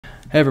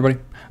Hey everybody.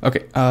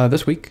 Okay,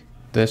 this week,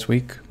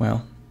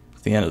 well,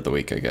 it's the end of the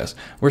week, I guess.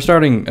 We're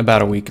starting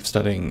about a week of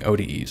studying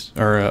ODEs,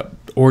 or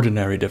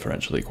ordinary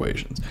differential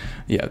equations.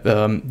 Yeah,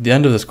 the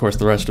end of this course,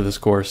 the rest of this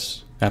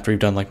course, after we've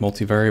done like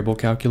multivariable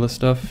calculus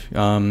stuff,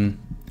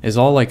 is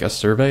all like a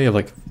survey of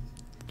like,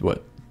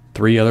 what,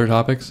 3 other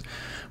topics.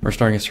 We're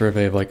starting a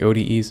survey of like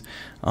ODEs,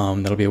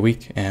 that'll be a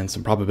week, and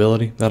some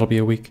probability, that'll be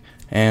a week,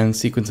 and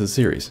sequences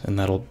series, and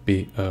that'll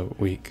be a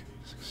week,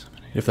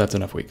 if that's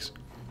enough weeks.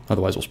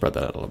 Otherwise, we'll spread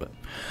that out a little bit.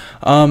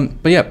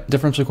 But yeah,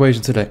 differential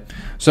equations today.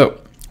 So,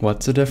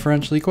 what's a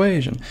differential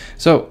equation?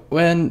 So,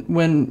 when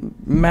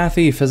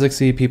mathy,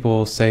 physicsy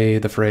people say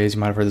the phrase, you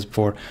might have heard this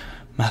before,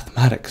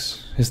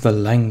 mathematics is the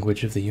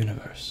language of the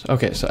universe.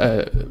 Okay,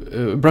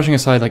 so brushing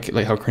aside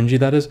like how cringy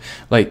that is,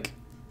 like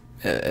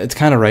it's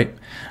kind of right.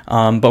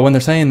 But when they're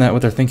saying that,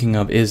 what they're thinking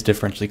of is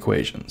differential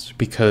equations,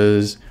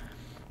 because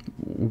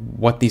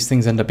what these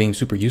things end up being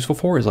super useful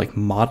for is like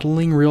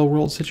modeling real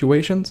world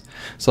situations.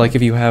 So like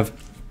if you have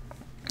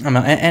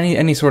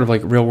any sort of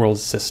like real world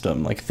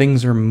system, like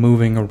things are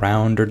moving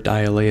around or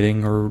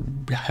dilating or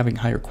having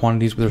higher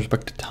quantities with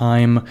respect to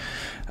time,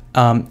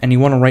 and you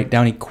want to write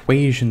down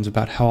equations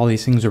about how all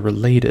these things are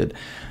related,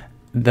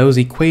 those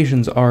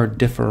equations are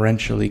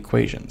differential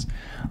equations.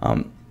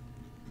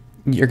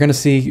 You're going to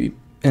see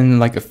in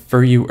like a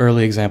few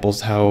early examples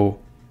how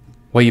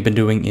what you've been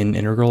doing in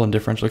integral and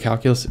differential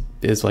calculus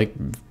is like,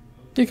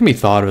 it can be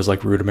thought of as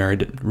like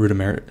rudimentary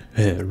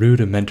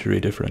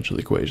differential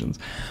equations.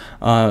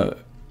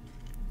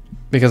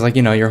 Because like,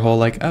 you know, your whole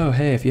like, oh,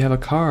 hey, if you have a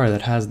car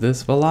that has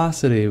this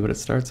velocity, but it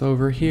starts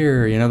over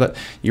here, you know, that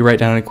you write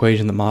down an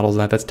equation that models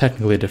that, that's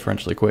technically a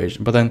differential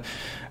equation. But then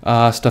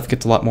stuff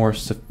gets a lot more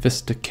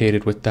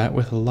sophisticated with that,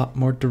 with a lot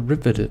more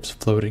derivatives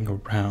floating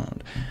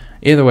around.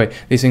 Either way,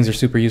 these things are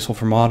super useful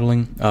for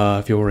modeling.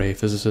 If you're a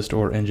physicist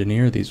or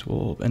engineer, these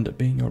will end up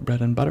being your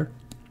bread and butter.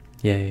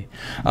 Yay.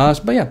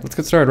 But yeah, let's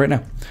get started right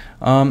now.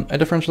 A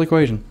differential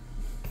equation.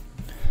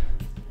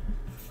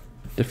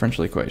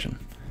 Differential equation.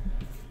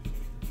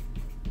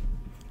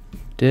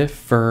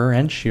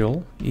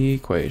 Differential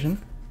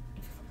equation.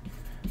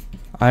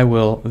 I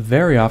will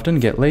very often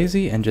get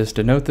lazy and just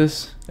denote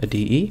this a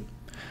DE.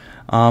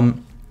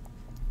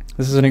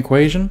 This is an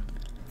equation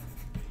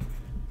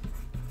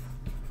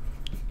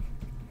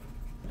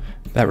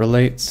that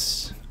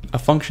relates a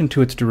function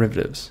to its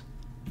derivatives.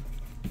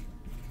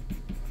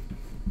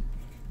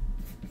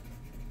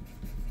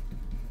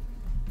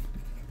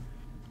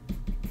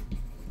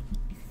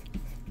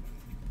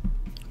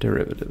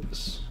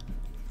 Derivatives.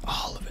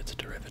 All of its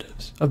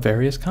derivatives of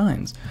various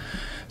kinds.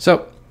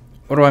 So,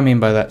 what do I mean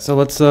by that? So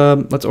let's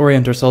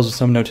orient ourselves with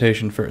some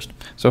notation first.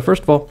 So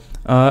first of all,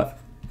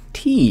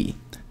 t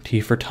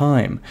for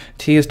time.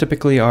 T is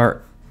typically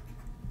our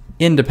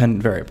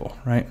independent variable,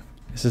 right?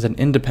 This is an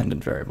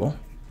independent variable.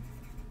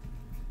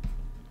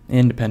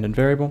 Independent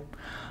variable.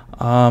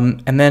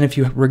 And then if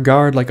you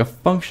regard like a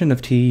function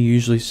of t, you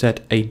usually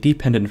set a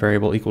dependent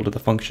variable equal to the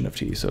function of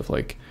t. So if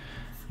like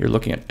you're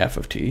looking at f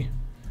of t,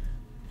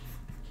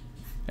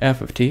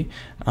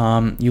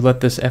 you let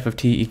this f of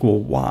t equal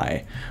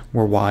y,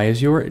 where y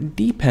is your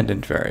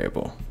dependent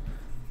variable.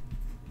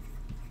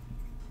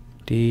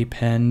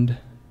 Dependent.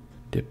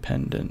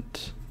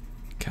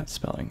 Cat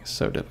spelling is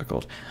so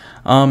difficult.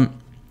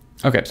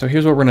 Okay, so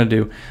here's what we're going to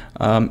do,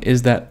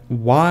 is that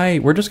y,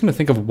 we're just going to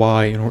think of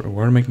y, in order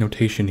to make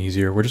notation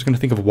easier, we're just going to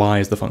think of y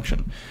as the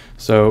function.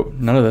 So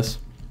none of this,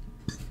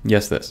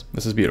 yes this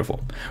is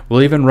beautiful.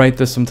 We'll even write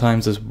this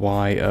sometimes as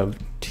y of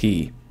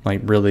t,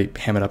 like really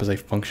ham it up as a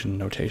function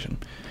notation,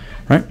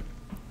 right?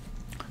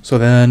 So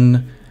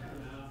then,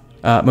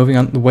 moving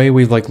on, the way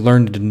we've like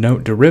learned to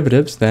denote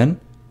derivatives then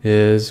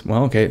is,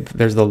 well, okay,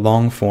 there's the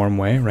long form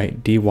way,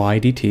 right? dy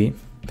dt,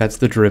 that's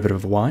the derivative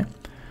of y.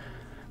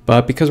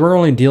 But because we're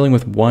only dealing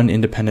with one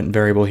independent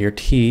variable here,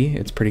 t,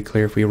 it's pretty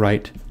clear if we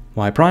write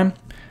y prime.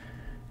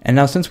 And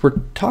now since we're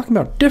talking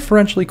about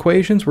differential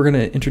equations, we're going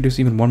to introduce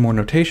even one more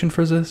notation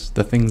for this,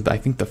 the things that I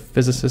think the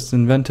physicists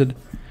invented,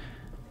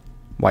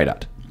 y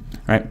dot.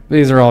 Right?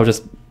 These are all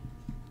just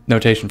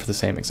notation for the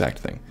same exact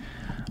thing,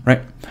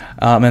 right?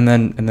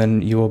 And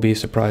then you will be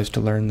surprised to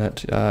learn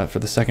that for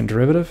the second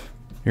derivative,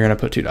 you're going to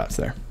put 2 dots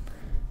there.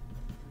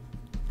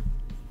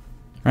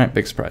 All right,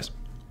 big surprise.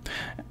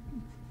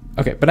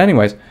 Okay, but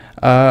anyways,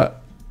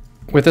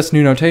 with this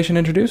new notation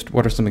introduced,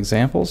 what are some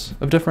examples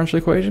of differential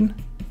equation?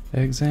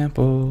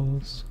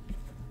 Examples.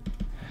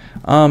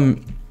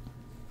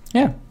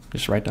 Yeah,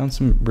 just write down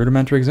some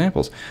rudimentary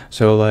examples.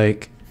 So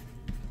like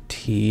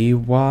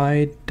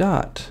ty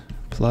dot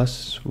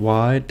plus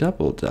y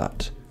double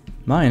dot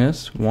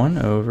minus 1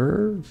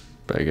 over,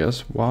 I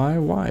guess,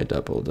 y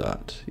double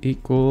dot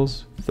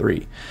equals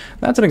 3.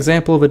 That's an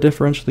example of a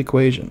differential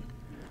equation,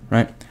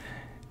 right?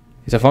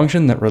 It's a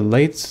function that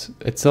relates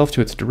itself to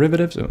its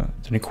derivatives.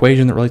 It's an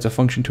equation that relates a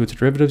function to its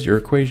derivatives.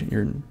 Your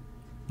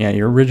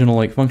original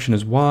like function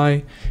is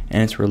y,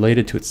 and it's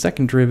related to its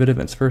second derivative,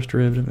 and its first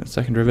derivative, and its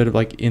second derivative,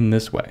 like in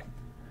this way.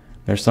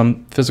 There's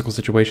some physical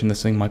situation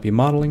this thing might be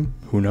modeling.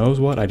 Who knows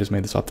what? I just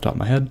made this off the top of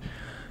my head.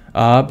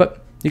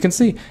 But you can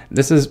see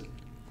this is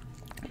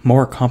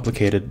more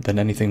complicated than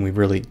anything we've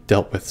really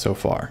dealt with so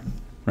far,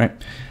 right?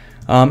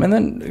 And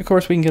then, of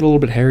course, we can get a little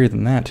bit hairier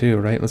than that, too,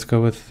 right? Let's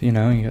go with, you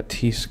got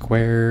t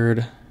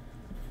squared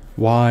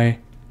y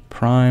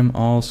prime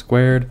all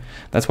squared.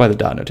 That's why the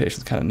dot notation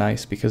is kind of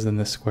nice, because then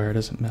this square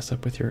doesn't mess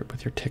up with your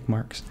tick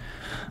marks.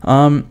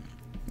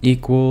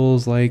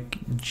 Equals like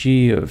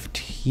g of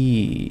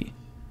t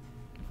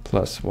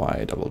plus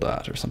y double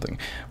dot or something.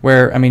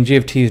 Where, I mean, g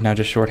of t is now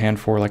just shorthand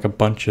for like a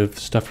bunch of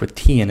stuff with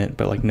t in it,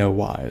 but like no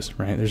y's,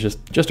 right? There's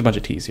just a bunch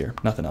of t's here,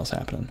 nothing else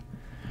happening,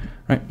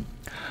 right?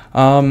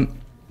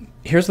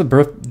 Here's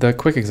the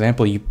quick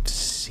example you've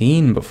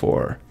seen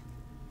before,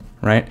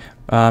 right?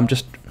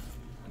 Just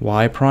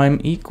y prime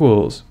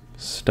equals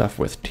stuff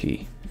with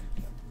t,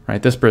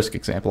 right? This Brisk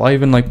example. I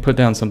even like put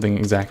down something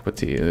exact with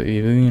t,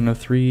 even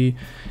 3t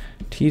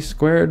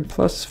squared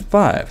plus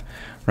 5,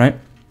 right?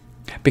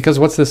 Because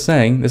what's this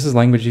saying? This is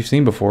language you've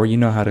seen before. You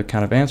know how to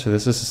kind of answer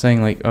this. This is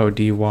saying like, oh,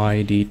 dy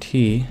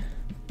dt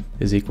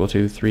is equal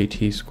to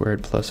 3t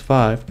squared plus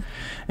 5.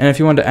 And if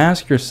you wanted to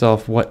ask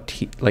yourself what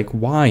t, like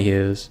y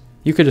is,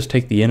 you could just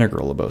take the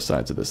integral of both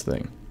sides of this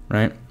thing,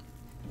 right?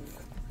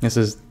 This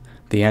is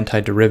the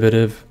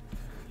antiderivative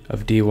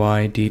of dy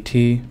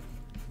dt.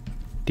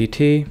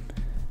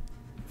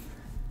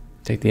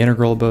 Take the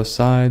integral of both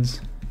sides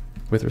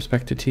with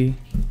respect to t.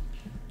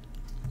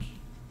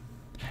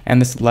 And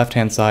this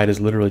left-hand side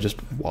is literally just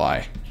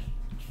y.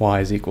 Y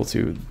is equal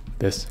to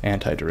this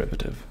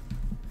antiderivative.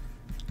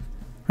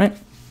 Right?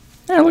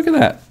 Yeah, look at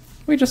that.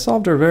 We just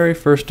solved our very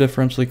first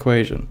differential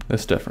equation,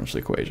 this differential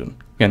equation.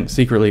 Again,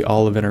 secretly,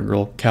 all of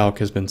integral calc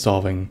has been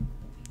solving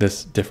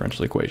this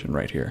differential equation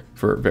right here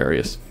for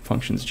various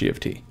functions g of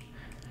t.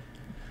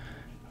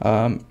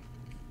 But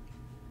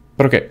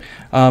okay,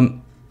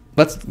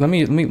 let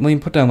me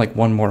put down like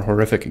one more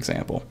horrific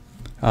example.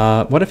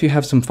 What if you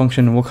have some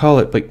function, and we'll call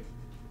it like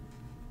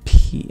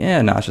p,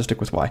 no, let's just stick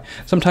with y.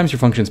 Sometimes your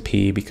function's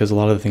p because a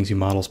lot of the things you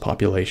model is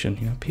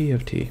population, p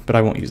of t, but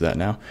I won't use that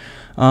now.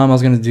 I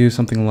was going to do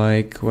something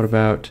like, what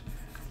about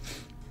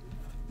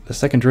the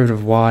second derivative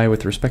of y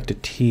with respect to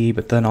t,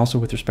 but then also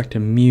with respect to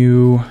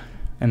mu,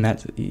 and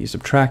that you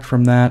subtract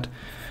from that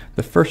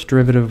the first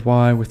derivative of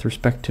y with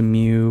respect to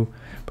mu,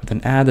 but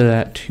then add to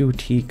that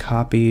 2t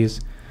copies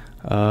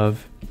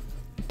of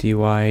dy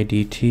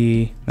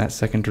dt, that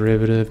second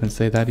derivative, and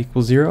say that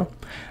equals 0.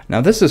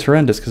 Now this is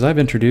horrendous because I've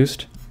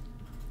introduced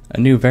a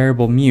new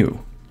variable mu.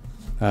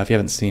 If you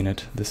haven't seen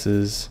it, this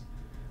is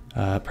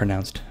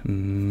pronounced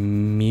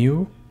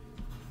mu.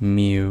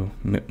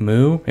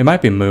 It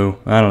might be mu.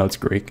 I don't know, it's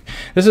Greek.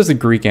 This is the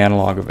Greek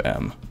analog of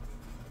m.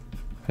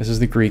 This is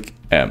the Greek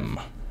m.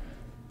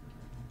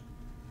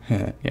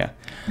 Yeah.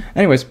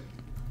 Anyways,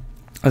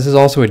 this is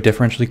also a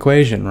differential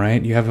equation,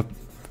 right? You have a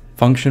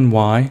function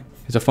y.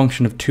 It's a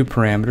function of two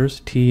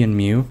parameters, t and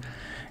mu,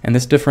 and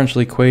this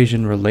differential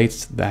equation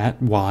relates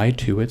that y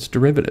to its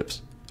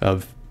derivatives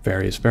of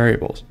various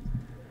variables.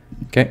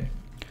 Okay?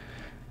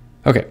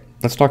 Okay,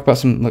 let's talk about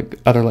some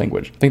other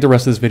language. I think the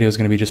rest of this video is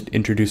going to be just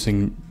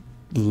introducing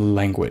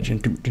language,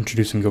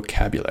 introducing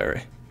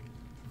vocabulary.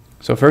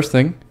 So first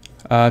thing,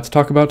 let's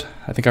talk about,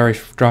 I think I already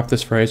dropped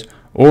this phrase,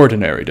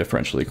 ordinary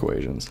differential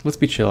equations. Let's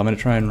be chill. I'm going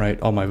to try and write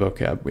all my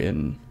vocab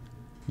in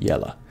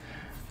yellow.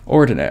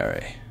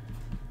 Ordinary.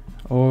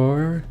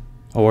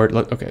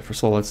 Okay, first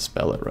of all, let's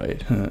spell it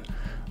right.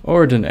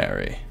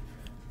 Ordinary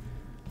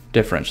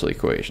differential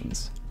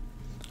equations.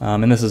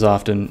 And this is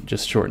often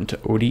just shortened to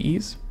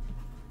ODEs.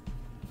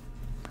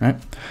 Right?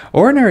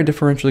 Ordinary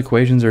differential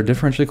equations are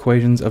differential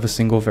equations of a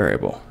single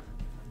variable.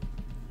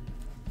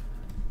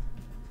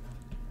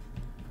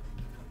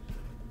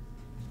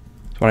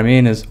 What I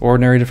mean is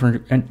ordinary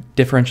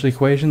differential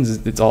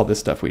equations, it's all this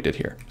stuff we did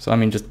here. So I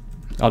mean,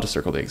 I'll just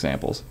circle the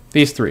examples.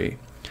 These three.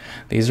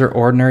 These are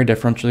ordinary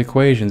differential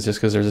equations just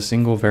because there's a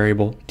single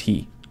variable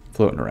t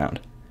floating around.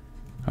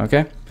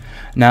 Okay?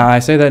 Now I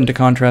say that into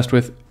contrast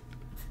with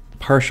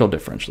partial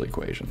differential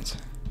equations.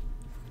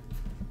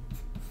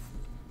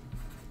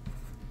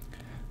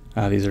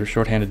 These are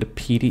shorthanded to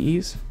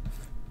PDEs.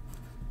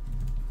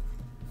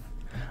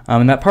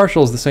 And that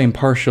partial is the same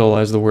partial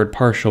as the word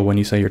partial when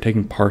you say you're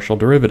taking partial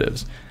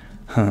derivatives.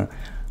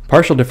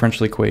 Partial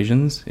differential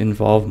equations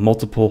involve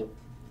multiple,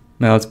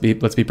 now let's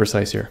be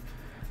precise here,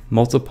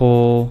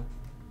 multiple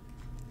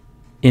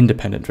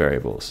independent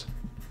variables.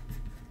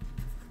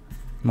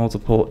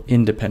 Multiple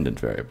independent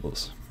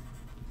variables.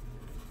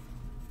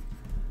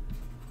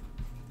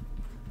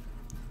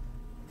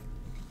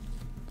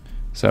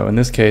 So in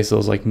this case, it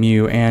was like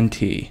mu and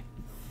t.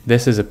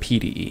 This is a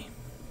PDE,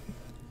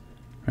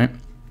 right?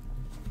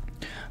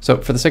 So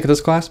for the sake of this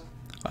class,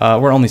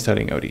 we're only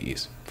studying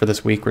ODEs. For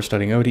this week, we're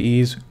studying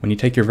ODEs. When you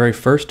take your very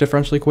first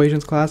differential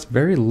equations class,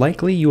 very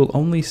likely you will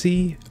only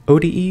see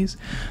ODEs.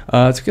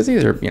 It's because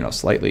these are,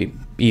 slightly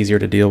easier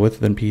to deal with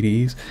than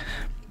PDEs.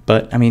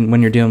 But I mean,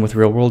 when you're dealing with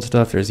real world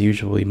stuff, there's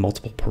usually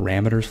multiple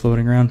parameters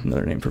floating around.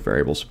 Another name for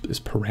variables is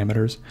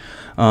parameters.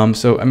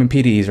 So I mean,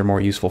 PDEs are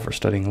more useful for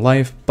studying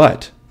life,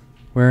 but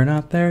we're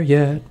not there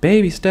yet.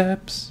 Baby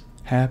steps.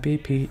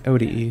 Happy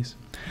ODEs.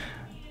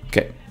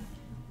 Okay.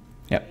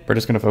 Yeah, we're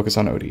just going to focus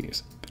on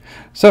ODEs.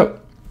 So,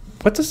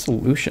 what's a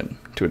solution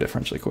to a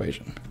differential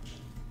equation?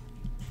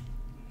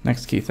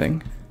 Next key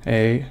thing,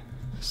 a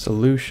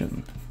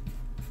solution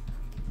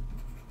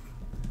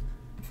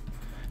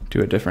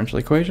to a differential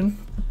equation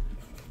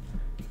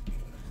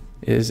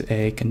is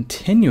a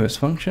continuous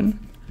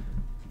function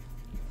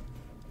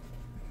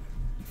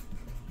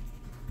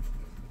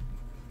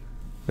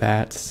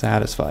that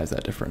satisfies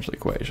that differential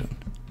equation.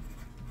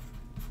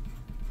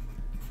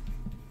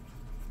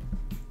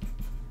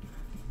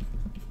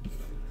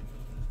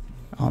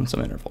 On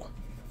some interval,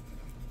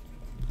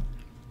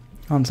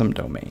 on some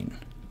domain,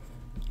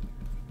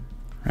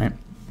 right?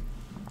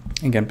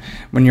 Again,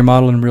 when you're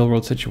modeling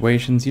real-world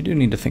situations, you do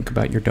need to think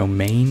about your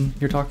domain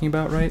you're talking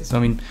about, right? So,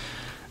 I mean,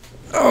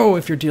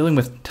 if you're dealing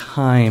with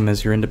time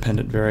as your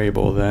independent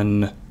variable,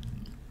 then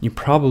you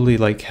probably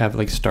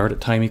have start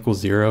at time equals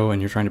 0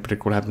 and you're trying to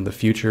predict what happens in the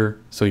future.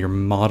 So your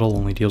model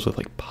only deals with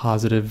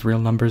positive real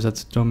numbers,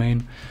 that's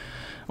domain.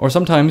 Or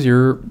sometimes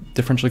your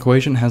differential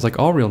equation has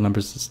all real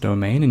numbers as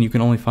domain, and you can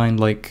only find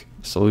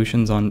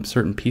solutions on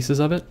certain pieces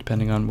of it,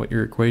 depending on what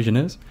your equation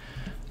is.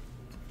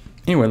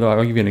 Anyway, though,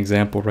 I'll give you an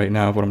example right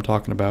now of what I'm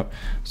talking about.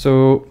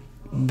 So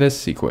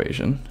this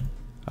equation,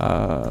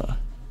 y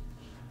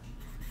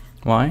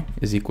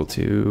is equal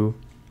to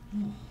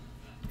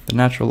the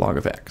natural log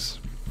of x,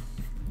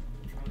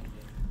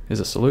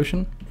 is a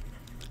solution.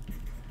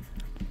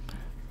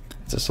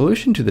 It's a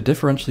solution to the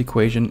differential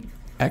equation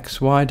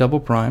xy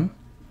double prime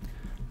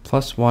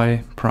plus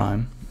y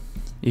prime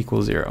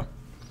equals 0.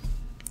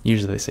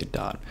 Usually they say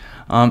dot.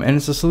 And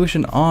it's a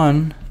solution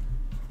on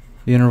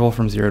the interval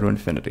from 0 to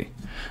infinity,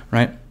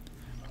 right?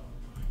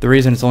 The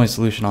reason it's only a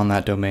solution on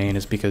that domain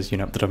is because, the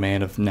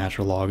domain of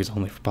natural log is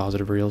only for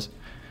positive reals.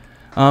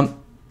 But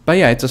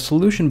yeah, it's a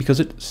solution because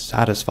it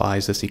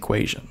satisfies this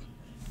equation.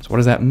 So what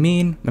does that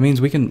mean? That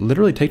means we can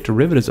literally take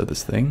derivatives of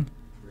this thing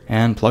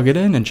and plug it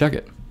in and check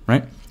it,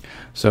 right?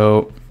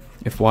 So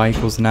if y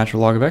equals the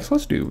natural log of x,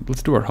 let's do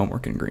our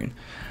homework in green.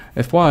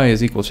 If y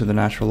is equal to the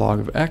natural log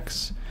of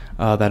x,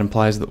 that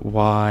implies that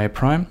y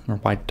prime, or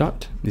y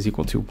dot, is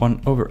equal to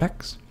 1 over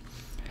x.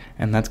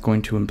 And that's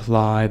going to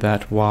imply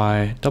that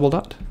y double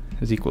dot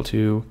is equal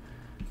to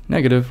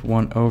negative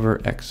 1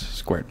 over x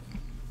squared.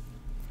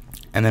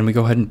 And then we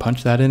go ahead and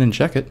punch that in and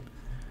check it.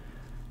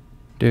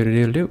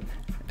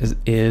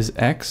 Is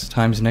x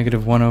times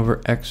negative 1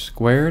 over x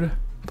squared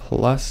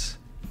plus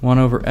 1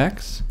 over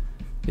x,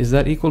 is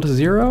that equal to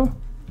 0?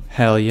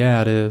 Hell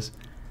yeah, it is.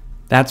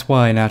 That's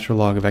why natural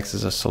log of x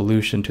is a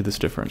solution to this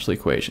differential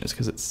equation, is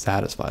because it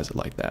satisfies it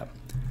like that.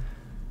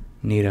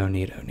 Neato,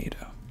 neato,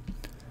 neato.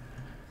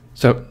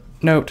 So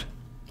note,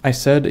 I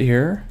said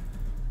here,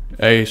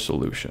 a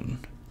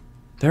solution.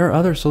 There are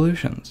other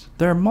solutions.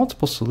 There are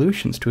multiple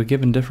solutions to a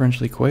given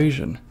differential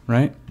equation,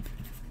 right?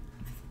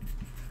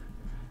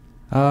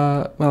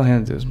 Well,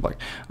 hand it in black.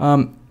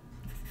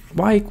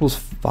 Y equals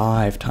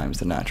 5 times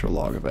the natural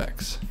log of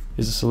x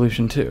is a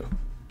solution too.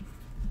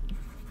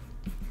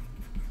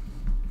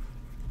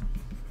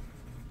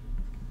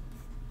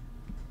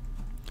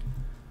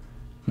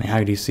 I mean,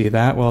 how do you see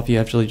that? Well, if you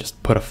actually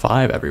just put a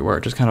 5 everywhere,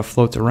 it just kind of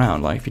floats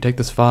around. If you take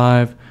this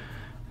 5,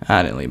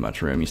 I didn't leave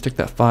much room. You stick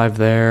that 5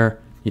 there,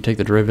 you take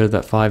the derivative,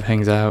 that 5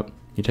 hangs out.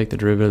 You take the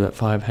derivative, that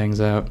 5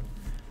 hangs out.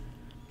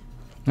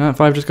 And that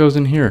 5 just goes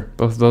in here,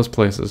 both of those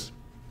places.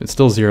 It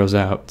still zeroes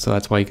out, so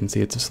that's why you can see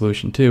it's a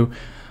solution too.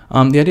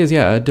 The idea is,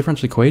 a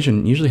differential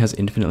equation usually has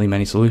infinitely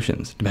many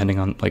solutions, depending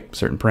on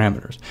certain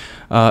parameters.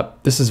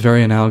 This is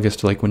very analogous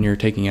to when you're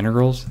taking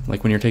integrals.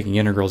 When you're taking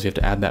integrals, you have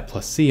to add that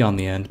plus c on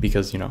the end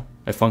because,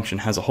 a function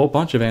has a whole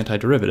bunch of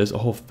antiderivatives, a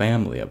whole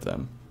family of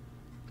them,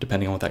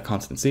 depending on what that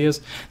constant c is.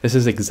 This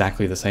is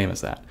exactly the same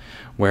as that,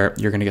 where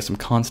you're going to get some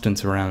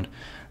constants around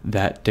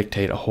that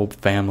dictate a whole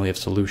family of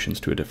solutions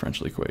to a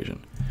differential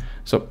equation.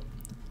 So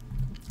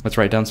let's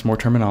write down some more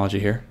terminology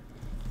here.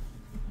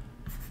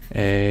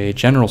 A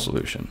general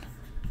solution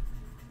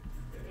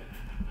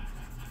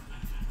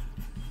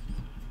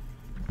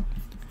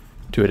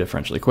to a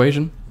differential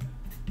equation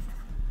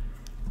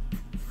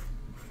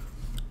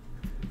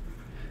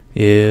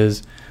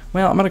is,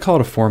 well, I'm going to call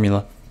it a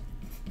formula.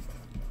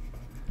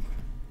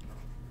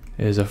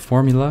 Is a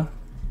formula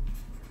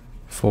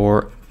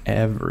for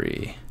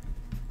every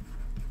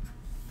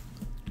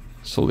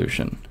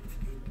solution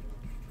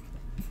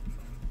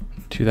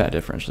to that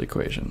differential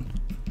equation.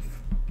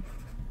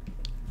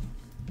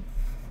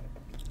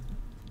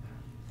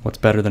 What's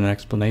better than an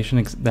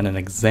explanation, than an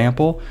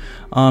example?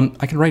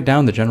 I can write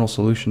down the general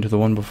solution to the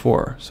one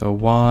before. So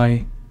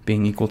y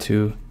being equal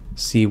to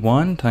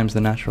c1 times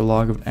the natural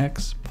log of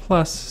x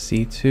plus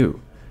c2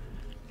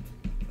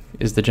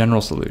 is the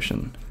general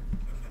solution.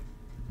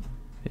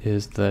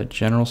 Is the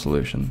general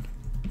solution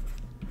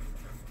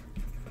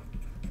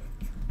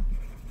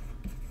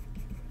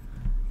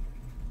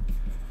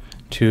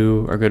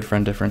to our good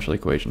friend differential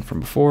equation from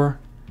before,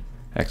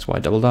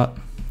 xy double dot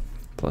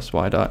plus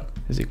y dot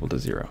is equal to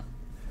 0.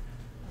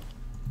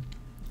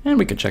 And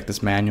we could check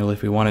this manually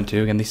if we wanted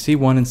to. Again, these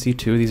C1 and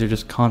C2, these are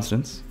just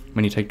constants.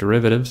 when you take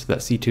derivatives, that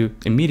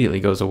C2 immediately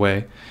goes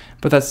away.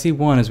 But that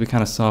C1, as we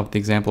kind of saw with the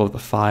example of the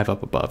 5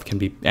 up above, can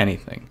be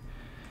anything.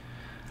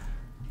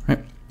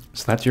 Right?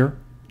 So that's your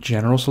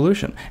general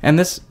solution. And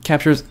this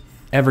captures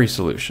every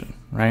solution,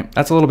 right?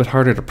 That's a little bit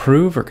harder to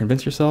prove or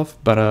convince yourself,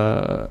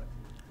 but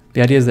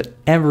the idea is that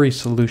every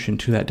solution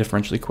to that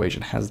differential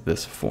equation has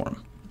this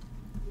form.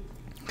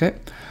 Okay?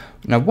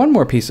 Now, one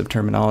more piece of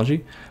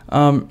terminology.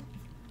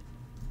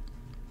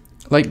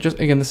 Like, just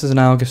again, this is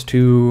analogous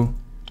to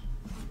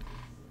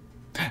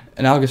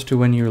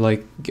when you're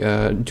like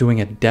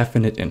doing a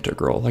definite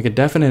integral. Like a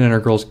definite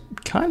integral is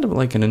kind of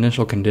like an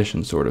initial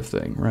condition sort of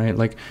thing, right?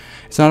 Like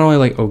it's not only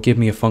like, oh, give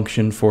me a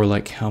function for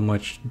like how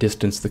much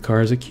distance the car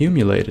has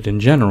accumulated in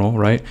general,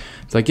 right?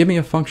 It's like, give me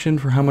a function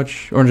for how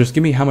much, or just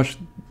give me how much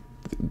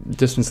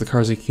distance the car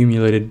has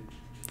accumulated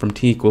from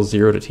t equals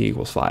 0 to t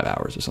equals 5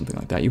 hours or something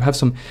like that. You have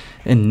some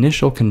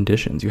initial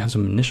conditions, you have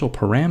some initial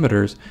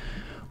parameters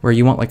where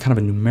you want like kind of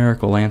a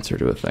numerical answer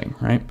to a thing,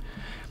 right?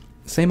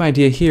 Same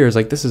idea here is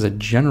like this is a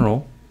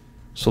general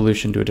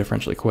solution to a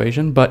differential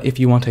equation, but if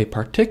you want a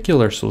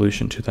particular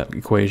solution to that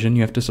equation,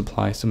 you have to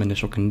supply some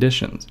initial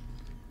conditions.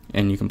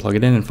 And you can plug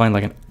it in and find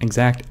like an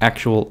exact,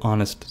 actual,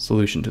 honest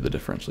solution to the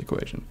differential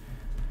equation.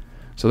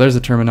 So there's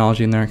the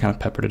terminology in there, I kind of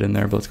peppered it in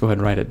there, but let's go ahead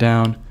and write it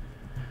down.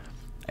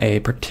 A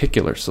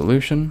particular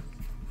solution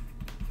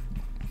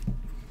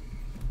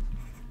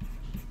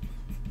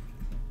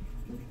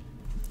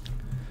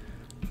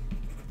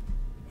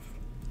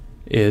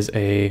is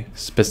a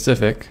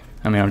specific,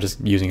 I mean, I'm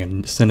just using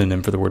a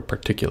synonym for the word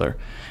particular.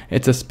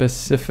 It's a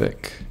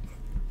specific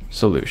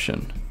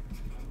solution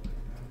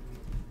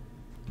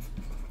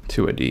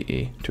to a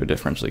DE, to a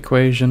differential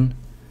equation.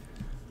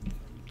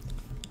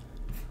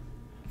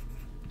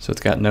 So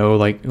it's got no,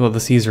 like, well, the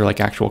C's are like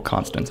actual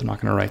constants. I'm not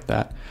going to write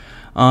that.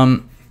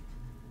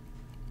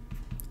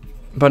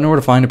 But in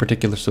order to find a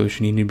particular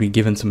solution, you need to be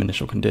given some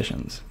initial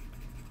conditions.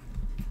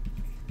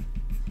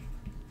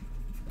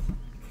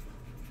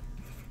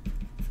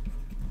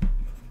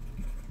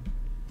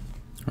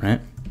 Right?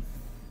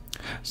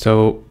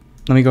 So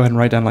let me go ahead and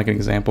write down like an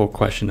example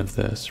question of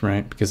this,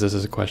 right? Because this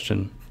is a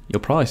question you'll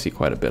probably see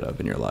quite a bit of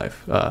in your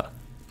life,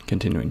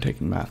 continuing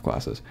taking math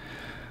classes.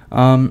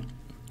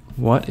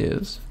 What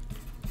is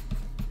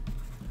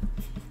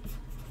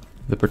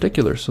the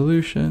particular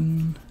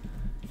solution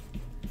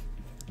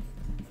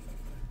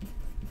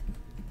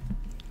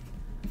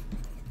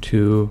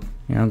to,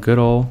 you know, good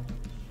old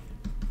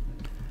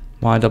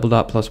y double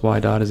dot plus y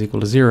dot is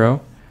equal to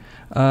 0,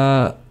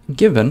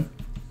 given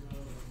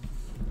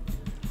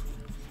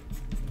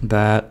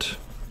that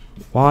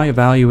y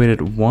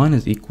evaluated 1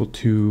 is equal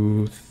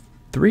to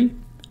 3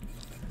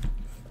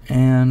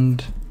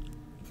 and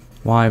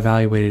y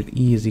evaluated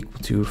e is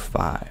equal to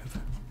 5,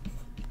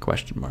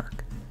 question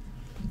mark.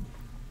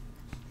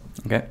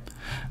 Okay,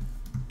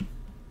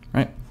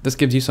 right, this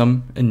gives you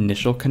some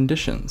initial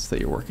conditions that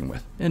you're working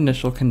with, and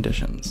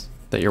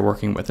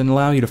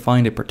allow you to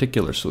find a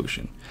particular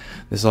solution.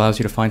 This allows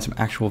you to find some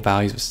actual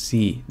values of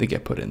c that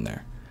get put in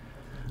there.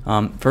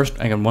 First,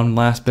 I got one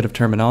last bit of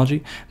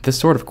terminology. This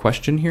sort of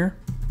question here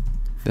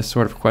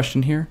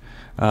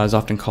is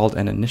often called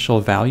an initial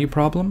value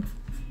problem.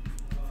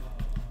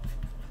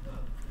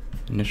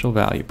 Initial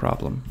value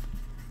problem.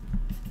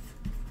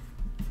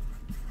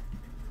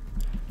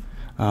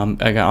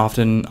 Again,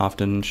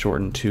 often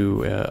shortened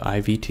to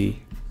IVT.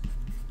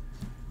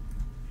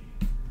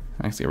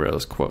 I can get rid of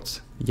those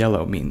quotes.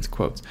 Yellow means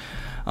quotes.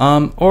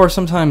 Or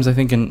sometimes I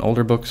think in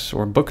older books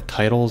or book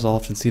titles, I'll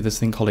often see this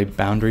thing called a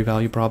boundary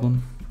value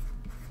problem.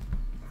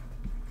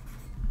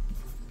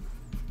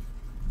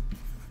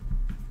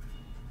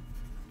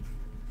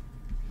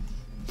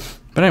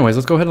 But anyways,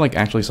 let's go ahead and like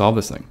actually solve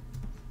this thing.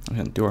 I'm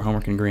going to do our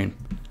homework in green.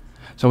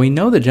 So we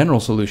know the general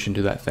solution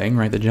to that thing,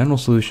 right? The general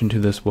solution to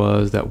this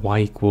was that y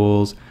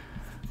equals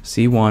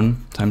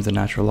c1 times the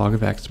natural log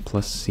of x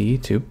plus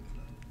c2.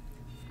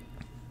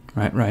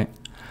 Right.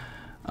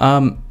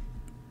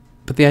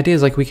 But the idea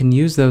is like we can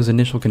use those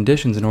initial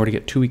conditions in order to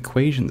get two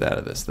equations out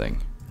of this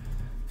thing.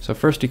 So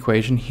first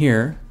equation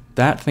here,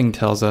 that thing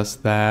tells us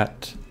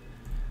that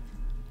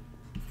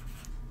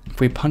if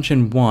we punch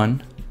in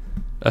 1,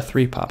 a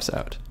 3 pops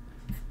out.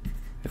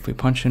 If we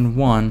punch in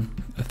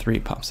 1, a 3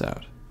 pops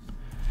out.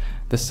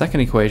 The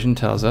second equation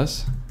tells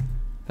us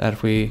that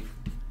if we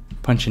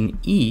punch in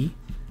E,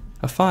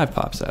 a 5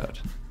 pops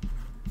out.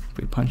 If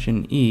we punch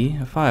in E,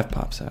 a 5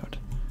 pops out.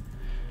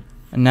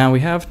 And now we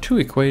have two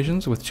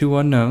equations with two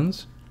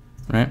unknowns,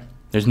 right?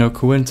 There's no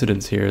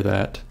coincidence here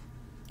that,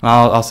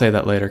 I'll say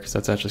that later because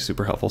that's actually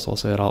super helpful, so I'll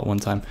say it all at one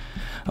time.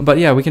 But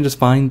yeah, we can just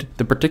find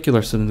the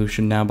particular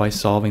solution now by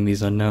solving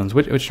these unknowns,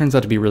 which turns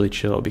out to be really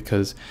chill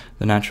because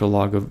the natural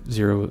log of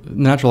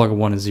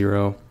 1 is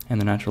 0,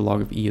 and the natural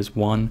log of E is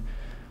 1.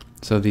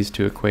 So these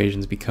two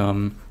equations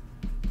become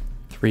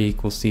 3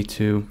 equals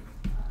C2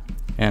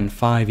 and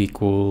 5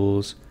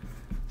 equals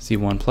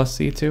C1 plus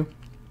C2,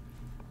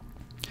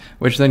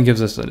 which then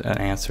gives us an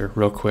answer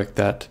real quick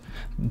that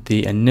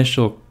the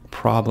initial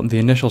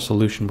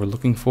solution we're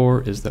looking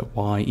for is that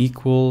y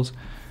equals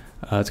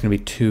it's going to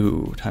be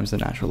 2 times the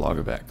natural log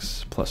of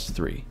x plus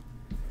 3.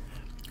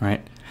 All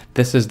right?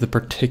 This is the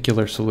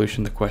particular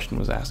solution the question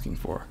was asking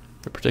for.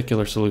 The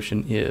particular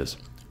solution is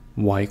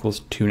y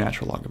equals 2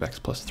 natural log of x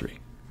plus 3.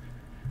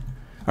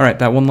 All right,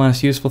 that one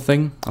last useful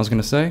thing I was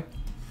going to say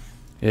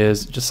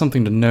is just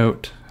something to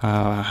note.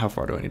 How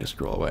far do I need to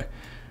scroll away?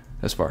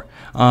 This far.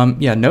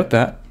 Yeah, note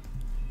that.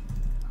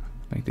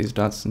 Make these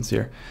dots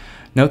sincere.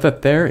 Note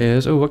that there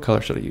is, oh, what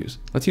color should I use?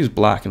 Let's use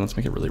black and let's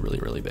make it really, really,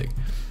 really big.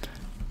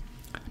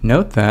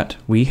 Note that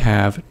we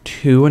have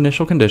 2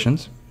 initial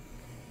conditions.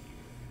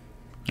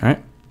 All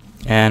right,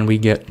 and we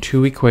get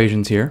 2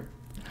 equations here.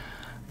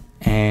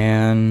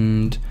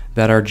 And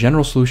that our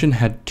general solution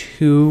had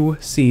 2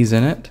 c's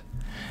in it.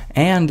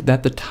 And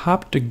that the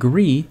top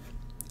degree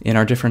in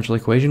our differential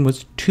equation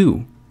was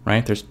 2,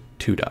 right? There's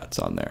 2 dots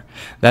on there.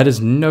 That is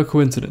no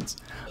coincidence.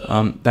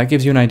 That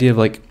gives you an idea of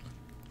like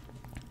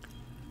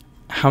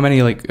how many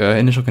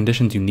initial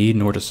conditions you need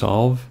in order to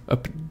solve a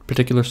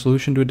particular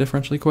solution to a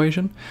differential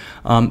equation.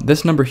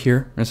 This number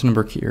here, let's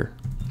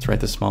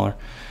write this smaller,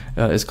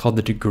 is called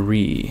the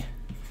degree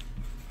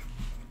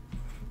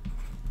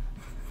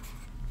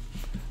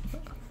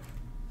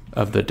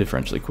of the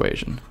differential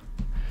equation.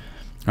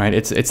 Right,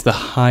 it's the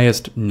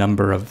highest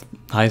number of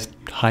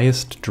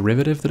highest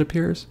derivative that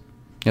appears.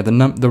 Yeah, I don't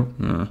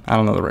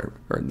know the right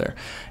word there.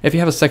 If you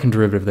have a second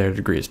derivative there, the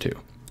degree is 2.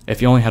 If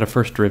you only had a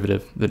first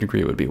derivative, the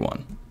degree would be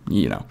 1.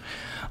 You know,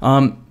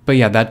 but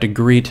yeah, that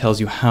degree tells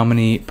you how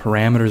many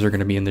parameters are going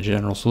to be in the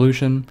general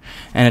solution,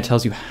 and it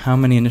tells you how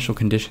many initial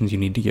conditions you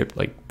need to get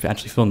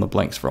actually fill in the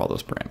blanks for all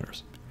those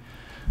parameters.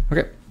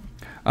 Okay,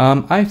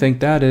 I think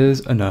that is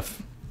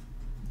enough.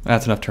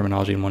 That's enough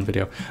terminology in one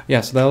video.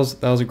 Yeah, so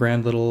that was a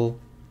grand little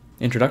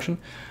introduction.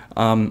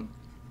 In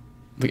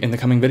the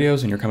coming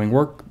videos, in your coming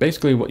work,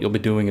 basically what you'll be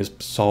doing is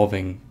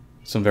solving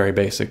some very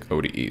basic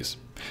ODEs,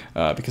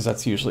 because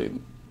that's usually,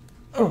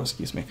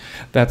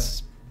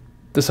 that's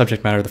the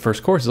subject matter of the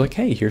first course is like,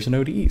 hey, here's an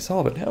ODE,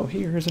 solve it. Oh,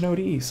 here's an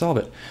ODE, solve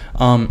it.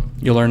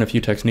 You'll learn a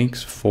few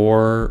techniques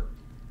for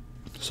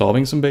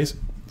solving some basic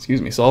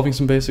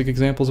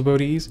examples of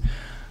ODEs.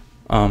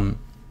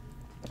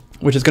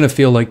 Which is going to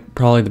feel like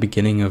probably the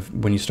beginning of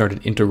when you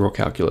started integral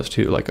calculus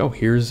too. Like, oh,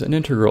 here's an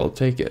integral,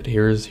 take it.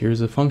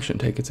 Here's a function,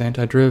 take its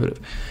antiderivative.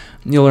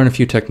 You'll learn a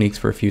few techniques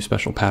for a few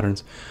special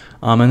patterns,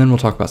 and then we'll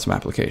talk about some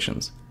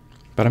applications.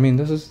 But I mean,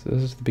 this is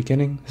the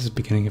beginning. This is the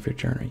beginning of your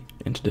journey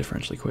into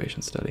differential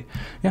equation study.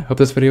 Yeah, hope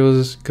this video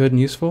was good and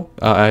useful.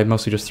 I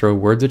mostly just throw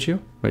words at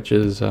you, which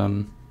is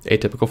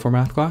atypical for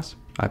math class.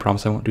 I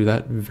promise I won't do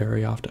that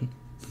very often.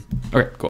 Okay, cool.